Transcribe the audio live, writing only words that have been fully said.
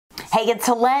Hey, it's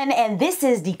Hélène, and this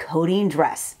is Decoding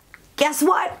Dress. Guess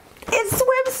what? It's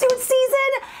swimsuit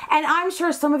season, and I'm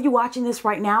sure some of you watching this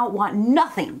right now want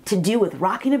nothing to do with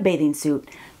rocking a bathing suit,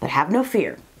 but have no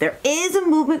fear. There is a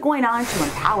movement going on to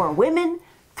empower women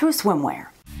through swimwear.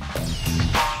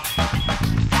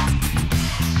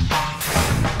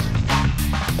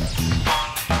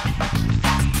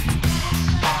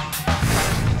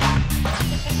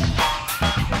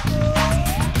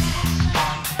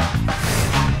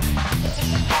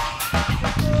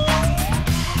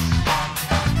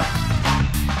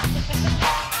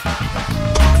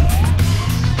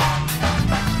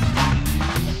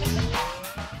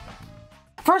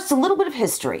 First, a little bit of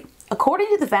history. According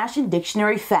to the Fashion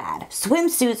Dictionary fad,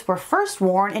 swimsuits were first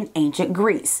worn in ancient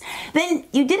Greece. Then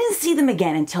you didn't see them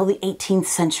again until the 18th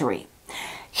century.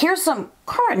 Here's some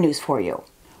current news for you.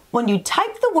 When you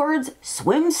type the words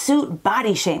swimsuit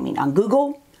body shaming on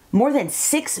Google, more than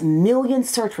 6 million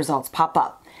search results pop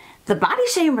up. The body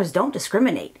shamers don't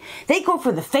discriminate. They go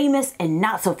for the famous and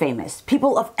not so famous,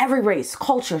 people of every race,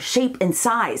 culture, shape, and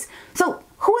size. So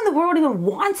who in the world even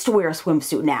wants to wear a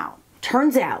swimsuit now?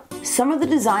 Turns out, some of the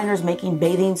designers making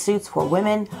bathing suits for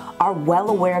women are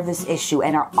well aware of this issue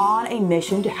and are on a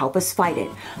mission to help us fight it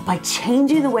by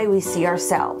changing the way we see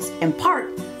ourselves, in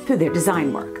part through their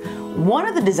design work. One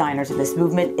of the designers of this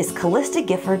movement is Callista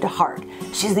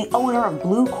Gifford-DeHart. She's the owner of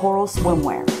Blue Coral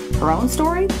Swimwear. Her own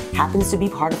story happens to be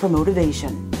part of her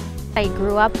motivation. I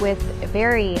grew up with a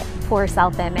very poor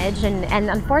self-image,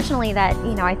 and unfortunately that,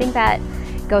 I think that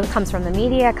comes from the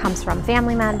media, comes from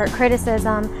family member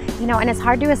criticism, and it's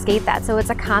hard to escape that. So it's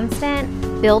a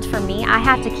constant build for me. I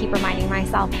have to keep reminding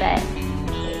myself that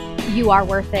you are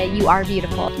worth it, you are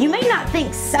beautiful. You may not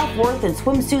think self-worth and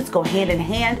swimsuits go hand in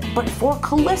hand, but for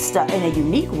Callista, in a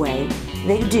unique way,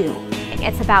 they do.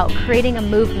 It's about creating a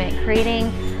movement, creating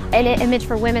an image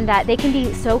for women that they can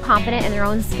be so confident in their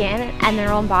own skin and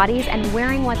their own bodies and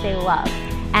wearing what they love.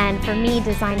 And for me,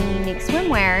 designing unique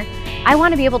swimwear, I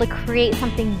want to be able to create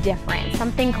something different,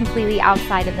 something completely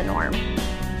outside of the norm.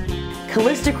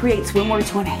 Callista creates swimwear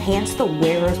to enhance the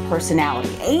wearer's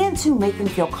personality and to make them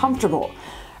feel comfortable.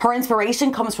 Her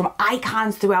inspiration comes from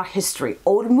icons throughout history,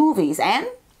 old movies, and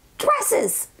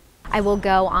dresses. I will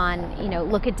go on,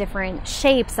 look at different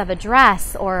shapes of a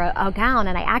dress or a gown,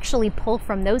 and I actually pull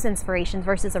from those inspirations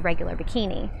versus a regular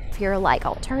bikini. If you're like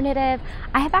alternative,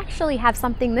 I actually have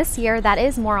something this year that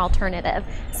is more alternative.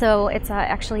 So it's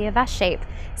actually a vest shape.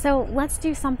 So let's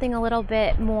do something a little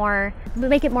bit more,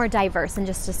 make it more diverse than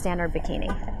just a standard bikini.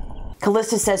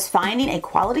 Callista says finding a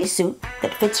quality suit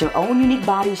that fits your own unique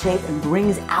body shape and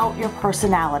brings out your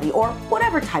personality, or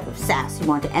whatever type of sass you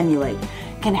want to emulate,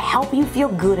 can help you feel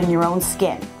good in your own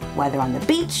skin, whether on the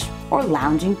beach or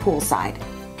lounging poolside.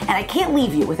 And I can't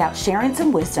leave you without sharing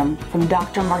some wisdom from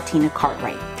Dr. Martina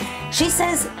Cartwright. She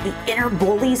says the inner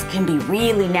bullies can be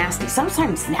really nasty,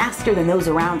 sometimes nastier than those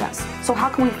around us. So how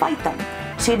can we fight them?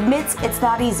 She admits it's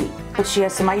not easy, but she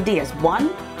has some ideas.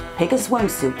 One, pick a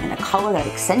swimsuit in a color that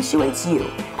accentuates you,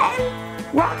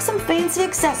 and rock some fancy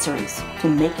accessories to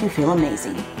make you feel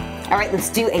amazing. All right, let's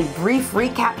do a brief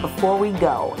recap before we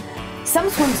go. Some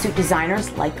swimsuit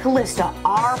designers, like Callista,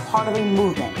 are part of a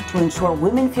movement to ensure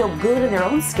women feel good in their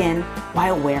own skin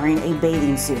while wearing a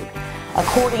bathing suit.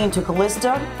 According to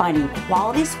Callista, finding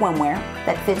quality swimwear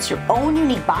that fits your own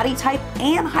unique body type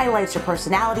and highlights your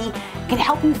personality can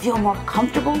help you feel more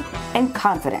comfortable and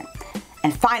confident.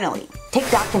 And finally, take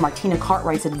Dr. Martina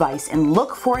Cartwright's advice and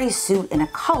look for a suit in a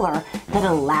color that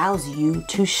allows you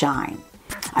to shine.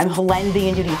 I'm Hélène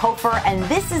Biandudi Hofer, and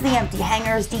this is the Empty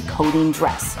Hangers Decoding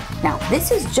Dress. Now,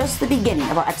 this is just the beginning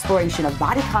of our exploration of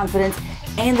body confidence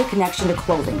and the connection to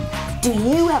clothing. Do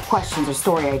you have questions or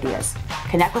story ideas?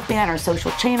 Connect with me on our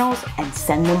social channels and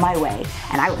send them my way,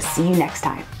 and I will see you next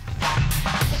time.